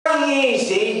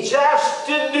easy just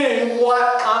to do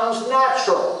what comes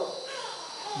natural.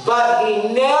 But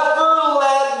he never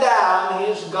let down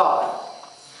his guard.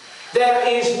 There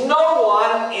is no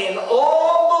one in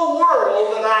all the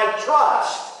world that I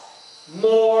trust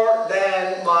more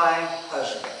than my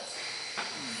husband.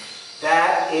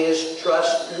 That is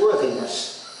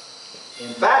trustworthiness.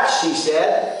 In fact, she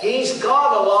said, he's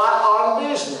gone a lot on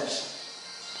business.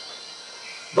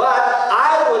 But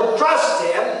I would trust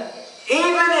him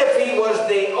even if he was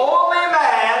the only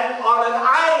man on an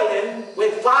island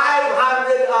with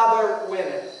 500 other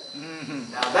women.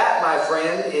 Now that, my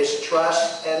friend, is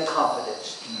trust and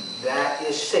confidence. That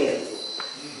is safety.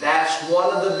 That's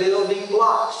one of the building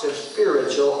blocks of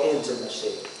spiritual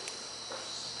intimacy.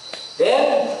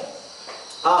 Then,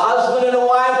 a husband and a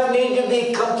wife need to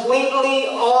be completely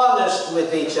honest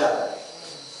with each other.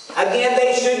 Again,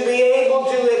 they should be able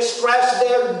to express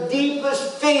their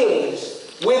deepest feelings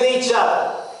with each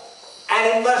other. And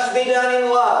it must be done in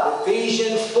love.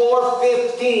 Ephesians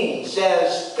 4:15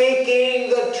 says, speaking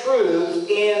the truth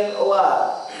in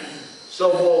love.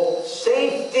 So both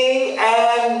safety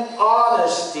and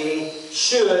honesty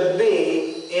should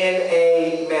be in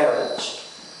a marriage.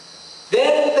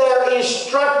 Then there is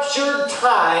structured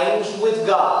times with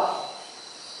God.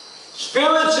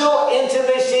 Spiritual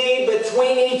intimacy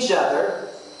between each other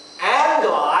and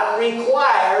God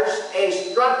requires a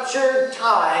structured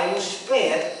time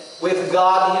spent with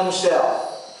God Himself.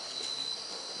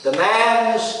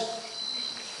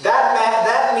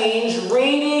 That means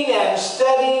reading and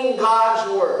studying God's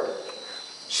Word,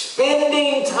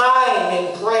 spending time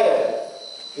in prayer,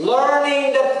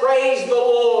 learning to praise the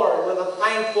Lord with a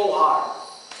thankful heart,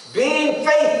 being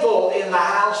faithful in the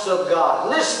house of God,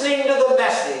 listening to the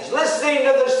message, listening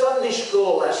to the Sunday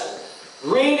school lesson,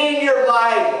 reading your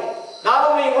Bible,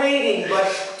 not only reading but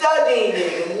studying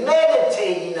it and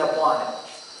meditating upon it,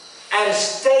 and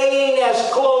staying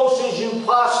as close as you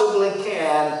possibly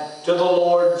can to the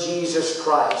Lord Jesus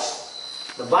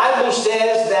Christ. The Bible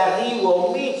says that He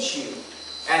will meet you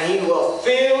and He will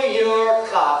fill your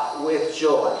cup with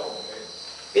joy.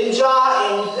 In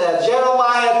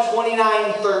Jeremiah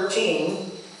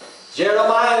 29:13,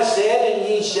 Jeremiah said, and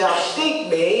ye shall seek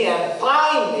me and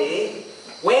find me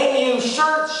when you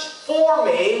search for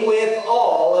me with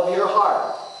all of your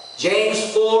heart. James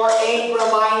 4:8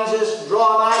 reminds us,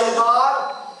 draw nigh to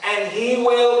God, and He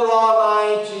will draw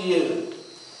nigh to you.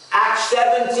 Acts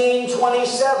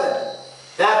 17:27,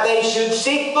 that they should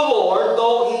seek the Lord,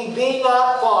 though He be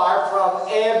not far from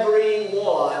every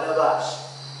one of us.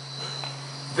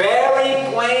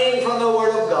 Very plain from the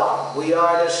Word of God. We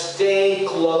are to stay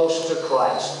close to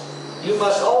Christ. You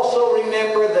must also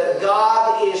remember that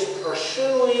God is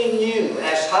pursuing you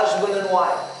as husband and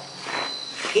wife.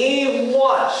 He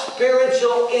wants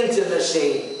spiritual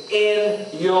intimacy in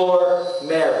your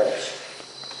marriage.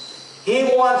 He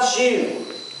wants you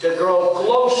to grow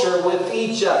closer with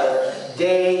each other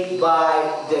day by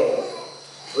day.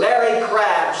 Larry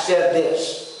Crabb said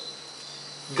this,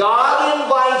 God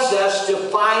invites us to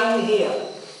find Him,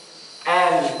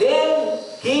 and then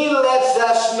He lets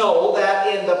us know that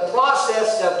in the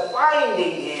process of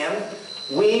finding Him,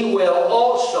 we will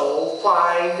also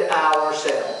find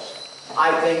ourselves.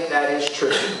 I think that is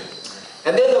true.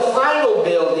 And then the final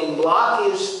building block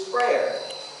is prayer.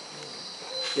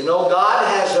 You know, God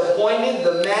has appointed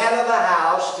the man of the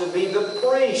house to be the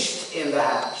priest in the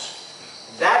house.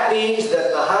 That means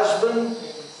that the husband,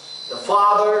 the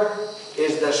father,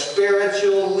 is the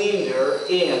spiritual leader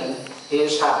in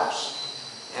his house.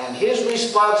 And his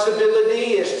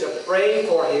responsibility is to pray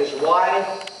for his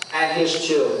wife and his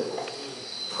children.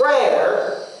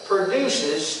 Prayer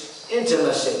produces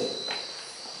intimacy.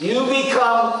 You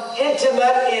become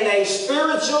intimate in a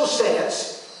spiritual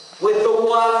sense with the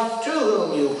one to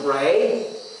whom you pray,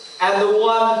 and the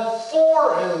one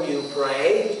for whom you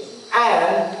pray,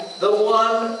 and the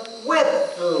one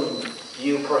with whom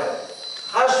you pray.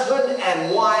 Husband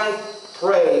and wife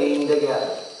praying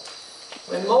together.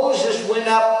 When Moses went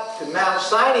up to Mount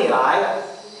Sinai,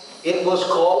 it was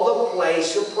called the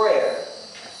place of prayer.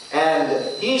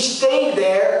 And he stayed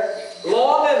there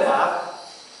long enough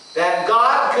that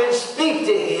God could speak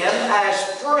to him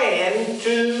as friend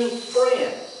to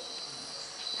friend.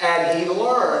 And he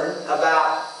learned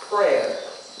about prayer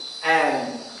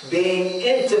and being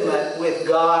intimate with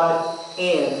God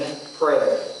in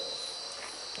prayer.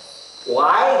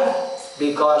 Why?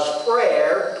 Because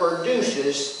prayer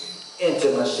produces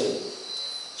intimacy.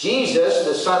 Jesus,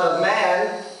 the Son of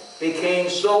Man, became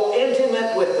so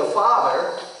intimate with the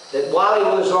Father that while He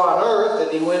was on earth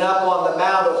and He went up on the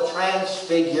Mount of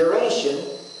Transfiguration,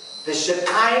 the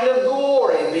Shekinah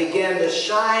glory began to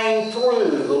shine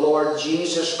through the Lord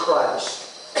Jesus Christ.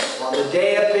 On the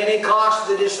day of Pentecost,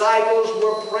 the disciples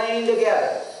were praying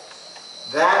together.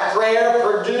 That prayer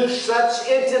produced such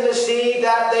intimacy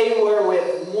that they were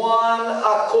with one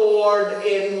accord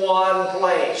in one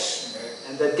place.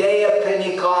 And the day of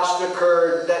Pentecost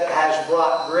occurred that has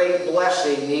brought great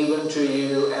blessing even to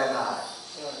you and I.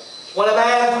 When a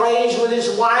man prays with his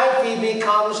wife, he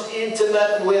becomes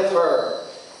intimate with her.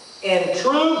 In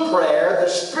true prayer, the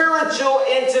spiritual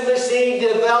intimacy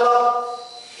developed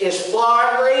is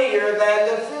far greater than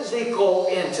the physical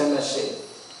intimacy.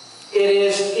 It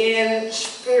is in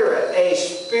spirit, a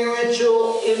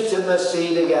spiritual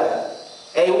intimacy together.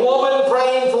 A woman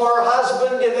praying for her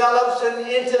husband develops an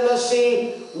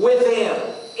intimacy with him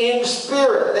in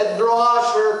spirit that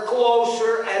draws her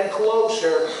closer and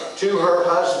closer to her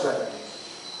husband.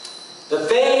 The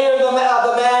failure of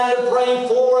the man to pray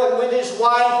for and with his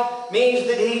wife means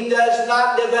that he does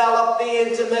not develop the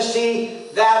intimacy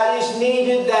that is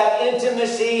needed, that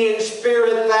intimacy in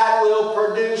spirit that will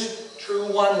produce true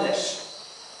oneness.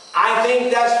 I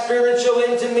think that spiritual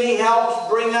intimacy helps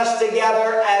bring us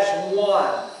together as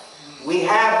one. We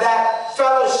have that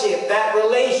fellowship, that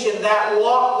relation, that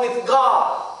walk with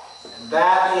God. And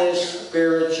that is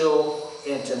spiritual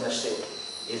intimacy.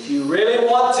 If you really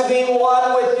want to be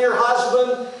one with your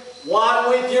husband, one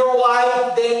with your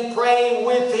wife, then pray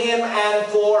with him and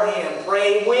for him.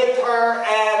 Pray with her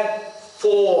and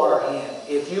for him.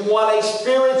 If you want a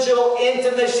spiritual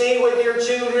intimacy with your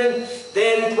children,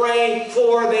 then pray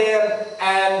for them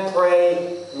and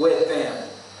pray with them.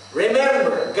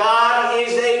 Remember, God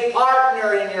is a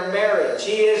partner in your marriage.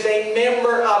 He is a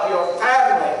member of your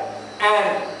family.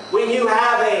 And when you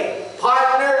have a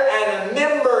partner and a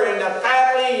member in the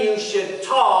family, you should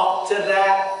talk to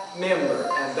that member,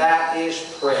 and that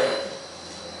is prayer.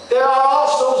 There are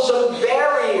also some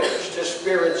barriers to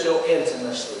spiritual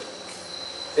intimacy.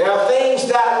 There are things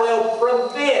that will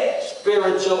prevent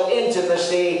spiritual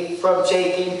intimacy from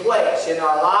taking place in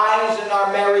our lives, in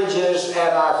our marriages, and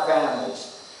our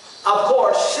families. Of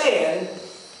course, sin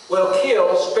will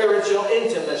kill spiritual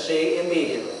intimacy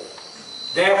immediately.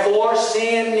 Therefore,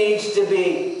 sin needs to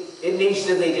be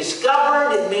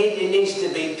discovered, it needs to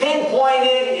be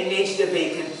pinpointed, it needs to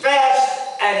be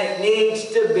confessed, and it needs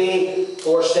to be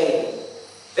forsaken.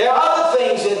 There are other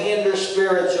things that hinder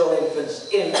spiritual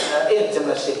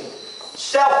intimacy.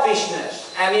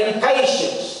 Selfishness and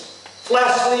impatience,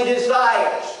 fleshly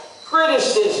desires,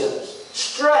 criticisms,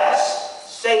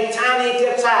 stress, satanic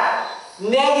attack,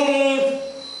 negative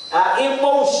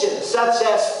emotions such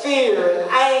as fear and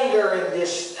anger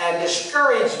and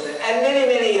discouragement and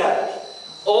many, many others.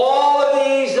 All of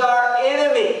these are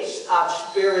enemies of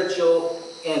spiritual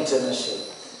intimacy.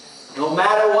 No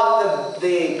matter what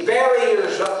the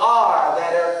barriers are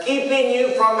that are keeping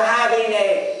you from having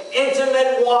an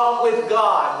intimate walk with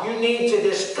God, you need to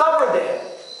discover them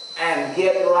and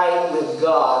get right with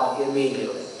God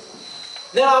immediately.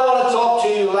 Then I want to talk to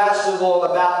you last of all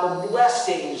about the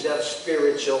blessings of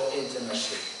spiritual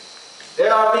intimacy.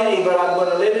 There are many, but I'm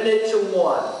going to limit it to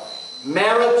one.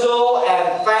 Marital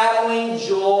and family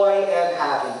joy and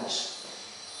happiness.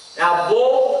 Now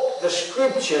both the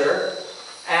Scripture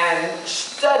and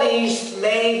studies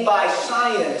made by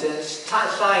scientists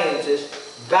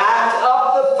back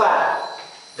up the fact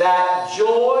that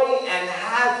joy and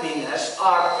happiness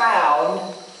are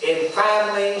found in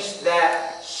families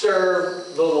that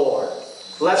serve the Lord.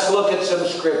 Let's look at some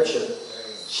Scripture.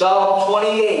 Psalm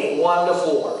 28,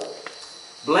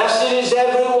 1-4. Blessed is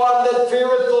everyone that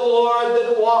feareth the Lord,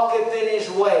 that walketh in his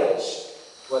ways.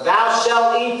 For thou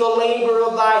shalt eat the labor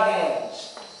of thy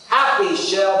hands. Happy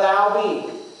shalt thou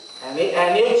be, and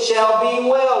it shall be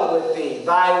well with thee.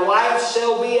 Thy wife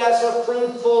shall be as a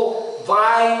fruitful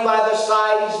vine by the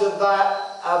sides of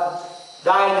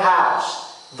thine house.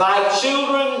 Thy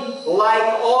children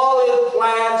like olive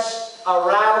plants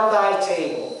around thy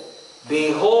table.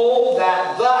 Behold,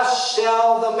 that thus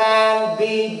shall the man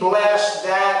be blessed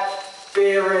that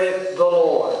feareth the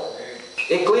Lord.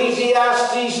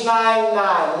 Ecclesiastes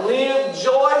 9:9. Live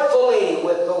joyfully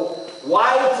with the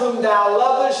wife whom thou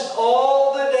lovest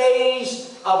all the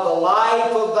days of the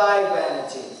life of thy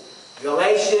vanity.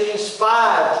 Galatians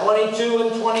 5:22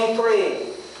 and 23.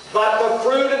 But the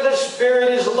fruit of the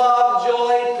Spirit is love,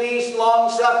 joy, peace,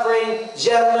 long-suffering,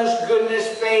 gentleness, goodness,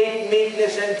 faith,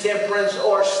 meekness, and temperance,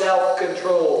 or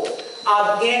self-control.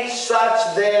 Against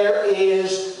such there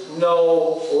is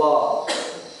no law.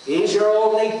 These are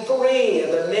only 3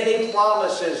 of the many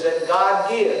promises that God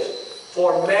gives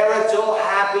for marital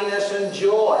happiness and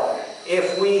joy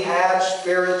if we have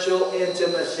spiritual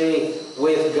intimacy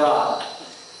with God.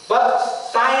 But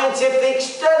scientific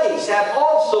studies have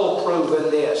also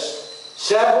proven this.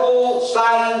 Several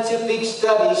scientific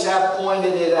studies have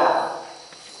pointed it out.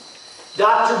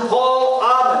 Dr. Paul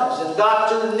Ammons and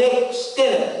Dr. Nick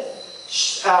Stinnett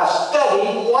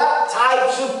studied what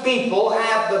types of people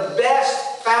have the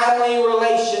best family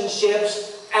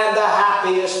relationships and the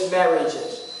happiest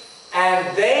marriages.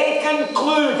 And they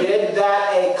concluded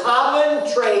that a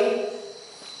common trait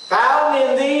found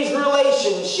in these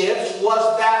relationships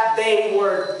was that they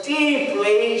were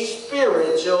deeply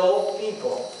spiritual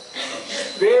people.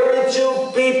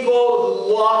 Spiritual people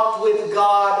who walked with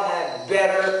God had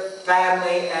better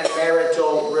family and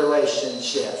marital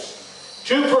relationships.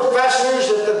 Two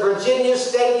professors at the Virginia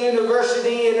State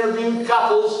University interviewed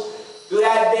couples who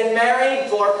had been married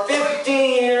for 50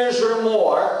 years or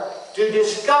more to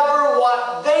discover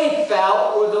what they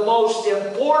felt were the most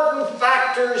important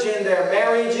factors in their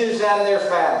marriages and their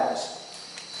families.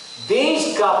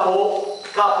 These couples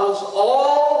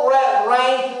all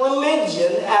ranked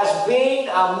religion as being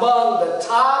among the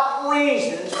top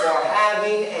reasons for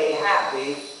having a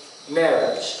happy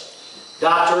marriage.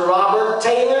 Dr. Robert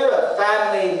Taylor, a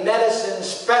family medicine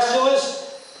specialist,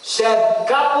 said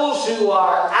couples who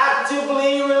are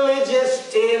actively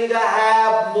religious tend to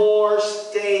have more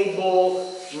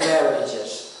stable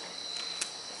marriages.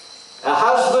 A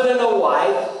husband and a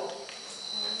wife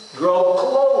grow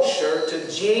closer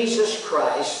to Jesus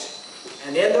Christ,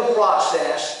 and in the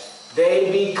process,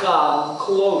 they become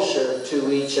closer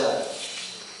to each other.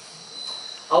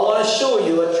 I want to show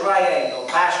you a triangle.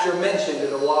 Pastor mentioned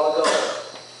it a while ago.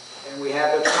 And we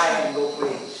have a triangle,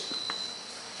 please.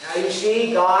 Now you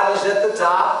see, God is at the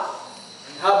top,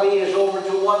 and hubby is over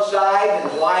to one side,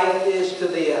 and wife is to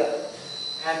the other.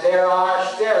 And there are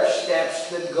stair steps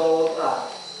that go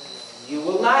up. You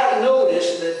will not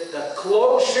notice that the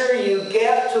closer you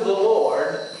get to the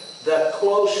Lord, the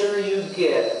closer you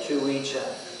get to each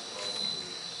other.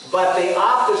 But the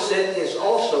opposite is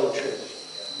also true.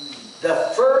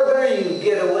 The further you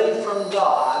get away from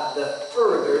God, the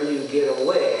further you get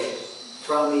away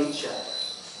from each other.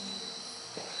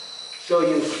 So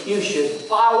you should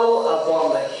follow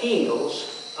upon the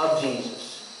heels of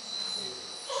Jesus.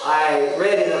 I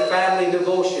read in a family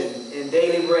devotion in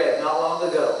Daily Bread not long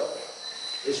ago.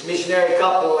 This missionary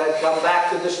couple had come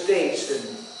back to the States,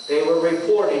 and they were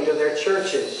reporting to their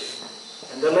churches.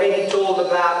 And the lady told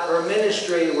about her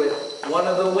ministry with one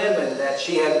of the women that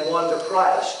she had won to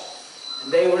Christ.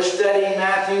 And they were studying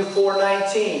Matthew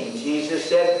 4:19. Jesus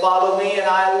said, "Follow me and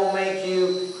I will make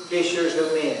you fishers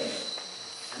of men."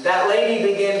 And that lady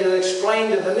began to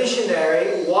explain to the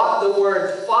missionary what the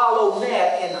word follow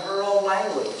meant in her own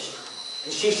language.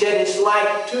 And she said, it's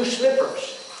like two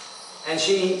slippers. And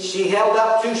she held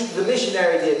up the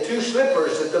missionary did, two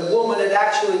slippers that the woman had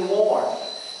actually worn.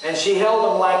 And she held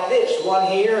them like this, one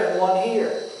here and one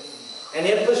here. And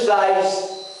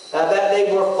emphasized that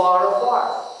they were far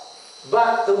apart.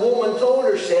 But the woman told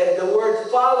her, said, the word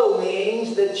follow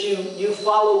means that you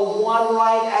follow one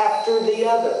right after the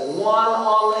other. One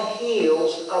on the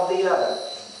heels of the other.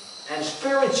 And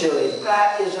spiritually,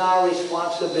 that is our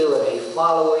responsibility,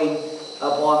 following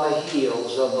upon the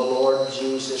heels of the Lord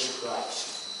Jesus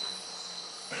Christ.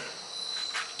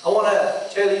 I want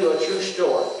to tell you a true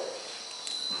story.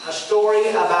 A story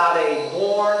about a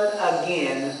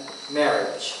born-again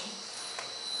marriage.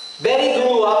 Betty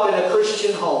grew up in a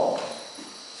Christian home.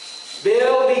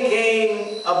 Bill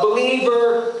became a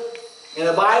believer in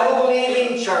a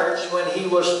Bible-believing church when he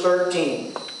was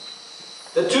 13.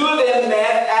 The two of them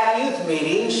met at youth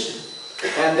meetings,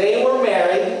 and they were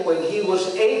married when he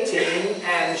was 18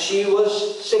 and she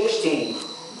was 16.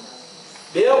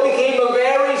 Bill became a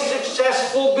very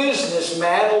successful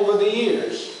businessman over the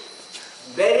years.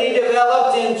 Betty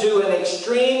developed into an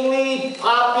extremely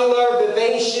popular,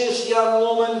 vivacious young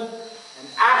woman, an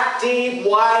active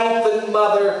wife and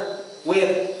mother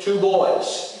with two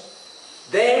boys.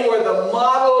 They were the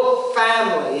model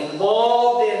family,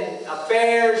 involved in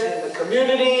affairs in the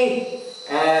community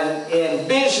and in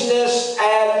business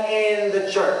and in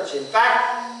the church. In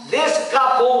fact, this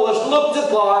couple was looked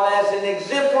upon as an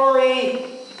exemplary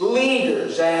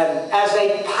leaders and as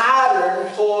a pattern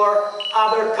for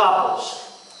other couples.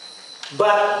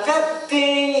 But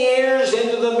 15 years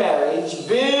into the marriage,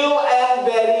 Bill and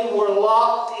Betty were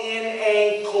locked in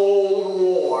a Cold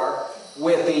War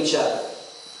with each other.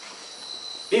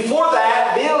 Before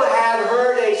that, Bill had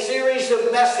heard a series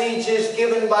of messages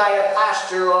given by a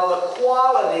pastor on the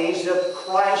qualities of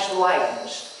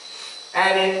Christ-likeness.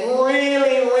 And it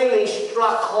really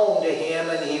struck home to him,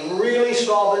 and he really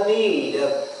saw the need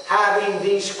of having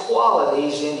these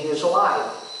qualities in his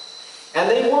life. And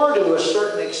they were, to a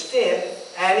certain extent,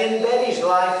 and in Betty's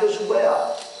life as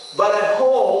well. But at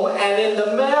home and in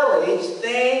the marriage,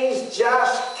 things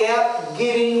just kept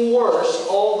getting worse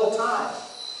all the time.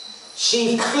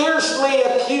 She fiercely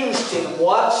accused him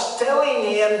once, telling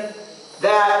him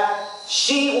that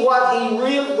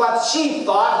what she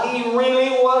thought he really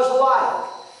was like.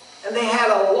 And they had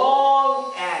a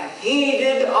long and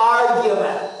heated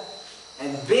argument.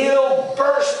 And Bill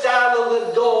burst out of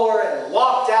the door and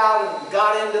walked out and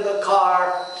got into the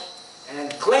car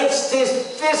and clenched his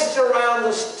fist around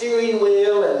the steering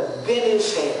wheel and bent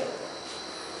his head.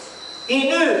 He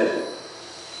knew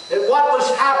that what was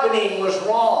happening was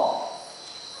wrong,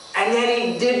 and yet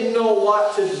he didn't know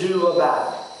what to do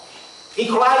about it. He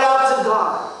cried out to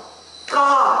God,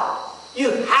 God,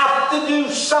 you have to do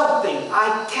something.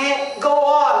 I can't go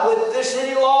on with this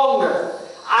any longer.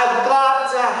 I've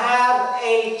got to have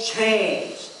a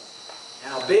change.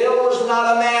 Now, Bill was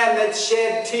not a man that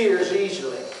shed tears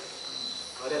easily.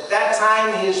 But at that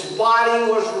time, his body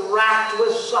was racked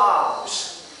with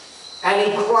sobs. And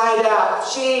he cried out,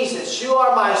 Jesus, you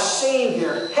are my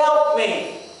Savior. Help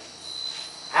me.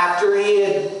 After he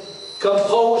had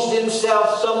composed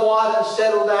himself somewhat and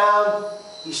settled down,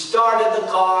 he started the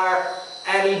car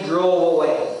and he drove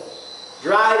away.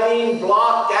 Driving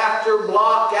block after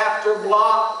block after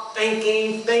block,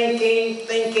 thinking.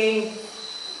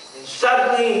 And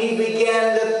suddenly he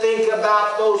began to think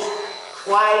about those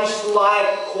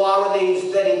Christ-like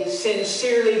qualities that he'd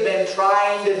sincerely been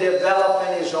trying to develop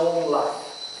in his own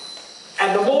life.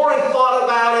 And the more he thought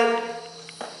about it,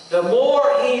 the more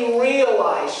he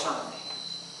realized something.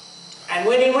 And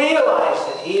when he realized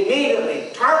it, he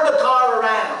immediately turned the car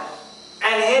around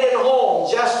and headed home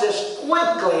just as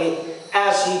quickly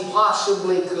as he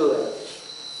possibly could.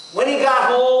 When he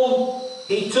got home,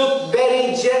 he took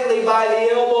Betty gently by the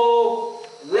elbow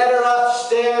and led her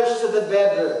upstairs to the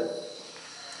bedroom.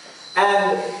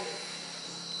 And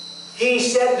he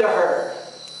said to her,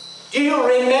 do you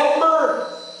remember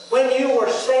when you were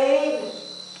saved?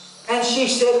 And she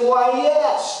said, why,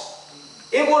 yes.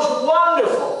 It was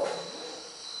wonderful.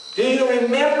 Do you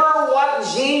remember what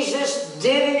Jesus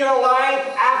did in your life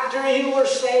after you were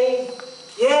saved?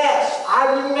 Yes,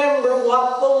 I remember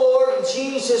what the Lord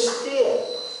Jesus did.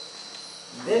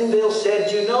 And then Bill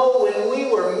said, you know, when we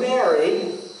were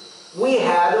married, we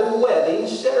had a wedding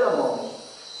ceremony.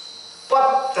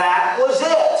 But that was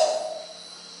it.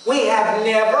 We have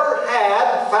never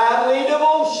had family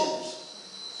devotions.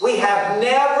 We have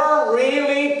never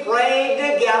really prayed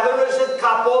together as a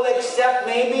couple except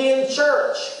maybe in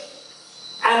church.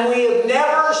 And we have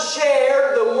never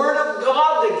shared the Word of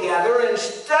God together and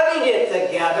studied it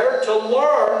together to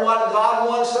learn what God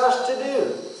wants us to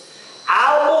do.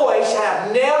 Our boys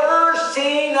have never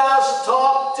seen us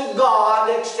talk to God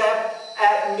except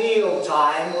at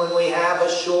mealtime when we have a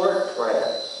short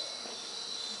prayer.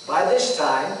 By this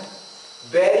time,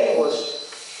 Betty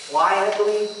was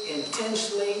quietly,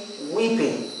 intensely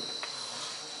weeping.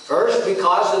 First,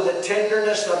 because of the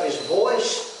tenderness of his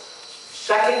voice.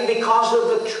 Second, because of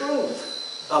the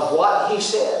truth of what he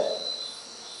said.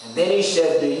 And then he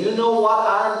said, do you know what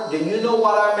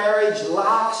our marriage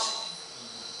lacks?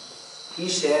 He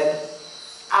said,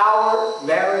 our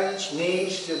marriage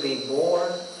needs to be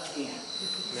born again.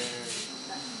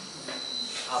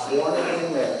 A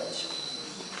born-again marriage.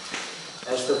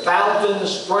 As the fountain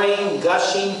spring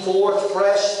gushing forth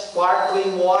fresh,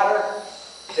 sparkling water,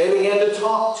 they began to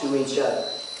talk to each other,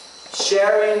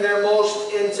 sharing their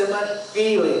most intimate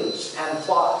feelings and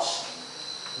thoughts.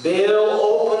 Bill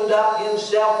opened up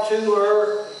himself to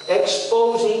her,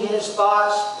 exposing his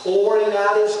thoughts, pouring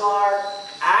out his heart,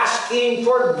 asking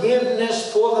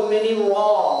forgiveness for the many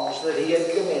wrongs that he had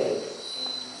committed.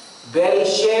 Betty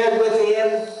shared with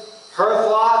him her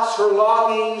thoughts, her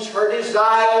longings, her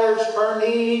desires, her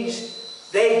needs.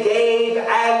 They gave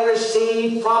and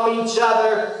received from each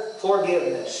other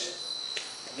forgiveness.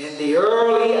 In the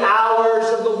early hours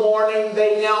of the morning,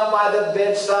 they knelt by the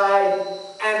bedside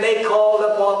and they called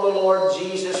upon the Lord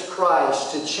Jesus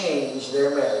Christ to change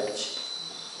their marriage.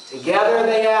 Together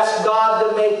they asked God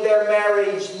to make their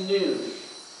marriage new,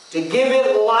 to give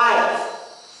it life,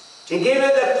 to give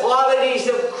it the qualities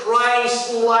of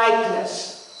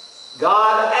Christ-likeness.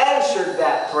 God answered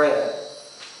that prayer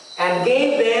and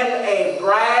gave them a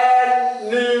brand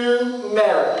new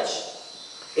marriage.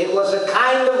 It was a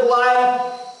kind of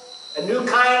life, a new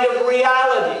kind of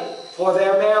reality for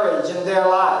their marriage and their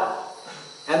life.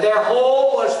 And their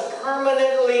home was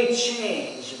permanently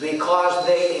changed because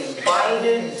they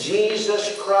invited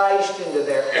Jesus Christ into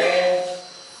their home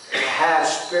to have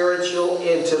spiritual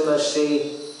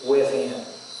intimacy with Him.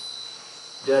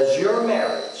 Does your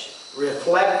marriage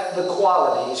reflect the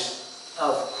qualities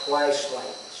of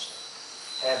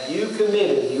Christ-likeness. Have you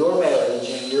committed your marriage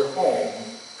and your home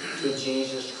to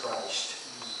Jesus Christ?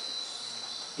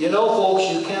 You know,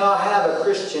 folks, you cannot have a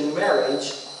Christian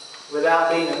marriage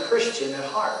without being a Christian at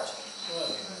heart.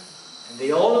 And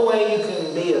the only way you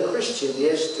can be a Christian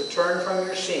is to turn from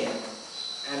your sin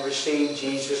and receive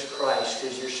Jesus Christ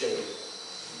as your Savior.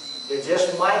 There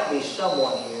just might be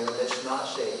someone here that's not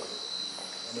saved.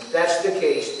 And if that's the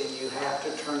case, then you have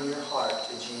to turn your heart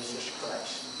to Jesus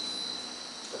Christ.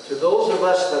 But to those of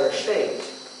us that are saved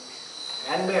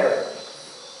and married,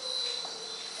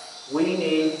 we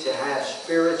need to have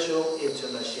spiritual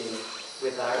intimacy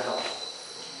with our God.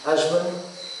 Husband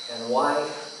and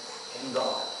wife and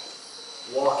God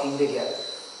walking together.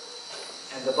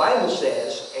 And the Bible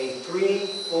says a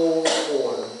threefold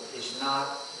cord is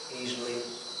not easily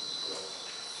broken.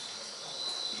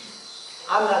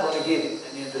 I'm not going to give you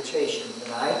an invitation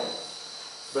tonight.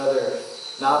 Brother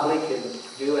Nobley can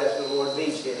do as the Lord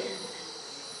leads him.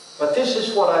 But this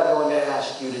is what I'm going to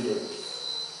ask you to do.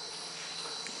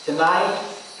 Tonight,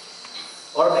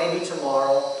 or maybe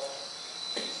tomorrow,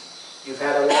 you've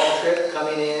had a long trip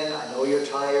coming in. I know you're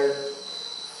tired.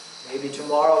 Maybe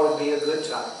tomorrow would be a good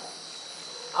time.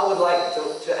 I would like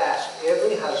to ask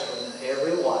every husband and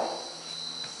every wife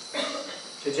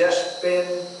to just spend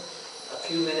a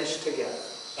few minutes together.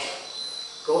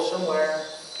 Go somewhere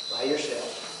by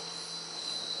yourself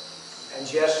and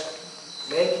just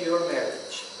make your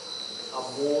marriage a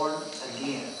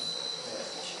born-again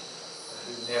marriage. If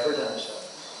you've never done so.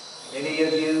 Many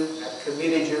of you have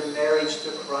committed your marriage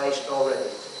to Christ already.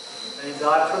 Thank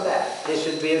God for that. This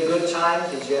would be a good time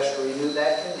to just renew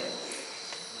that commitment.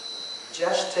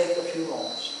 Just take a few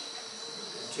moments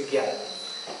together.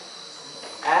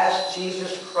 Ask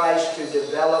Jesus Christ to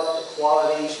develop the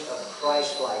qualities of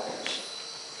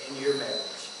Christ-likeness in your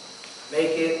marriage.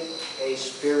 Make it a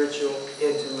spiritual,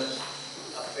 intimate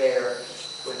affair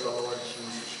with the Lord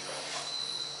Jesus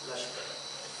Christ. Let's pray.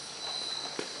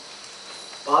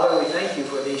 Father, we thank you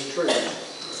for these truths.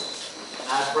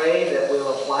 I pray that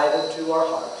we'll apply them to our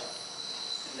heart.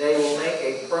 They will make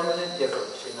a permanent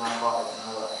difference in our heart and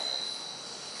our life.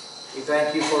 We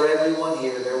thank you for everyone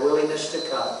here, their willingness to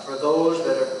come. For those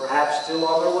that are perhaps still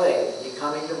on their way to be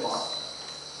coming tomorrow.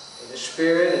 May the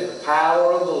Spirit and the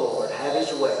power of the Lord have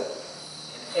His way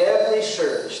in every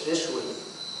service this week.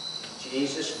 In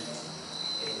Jesus' name.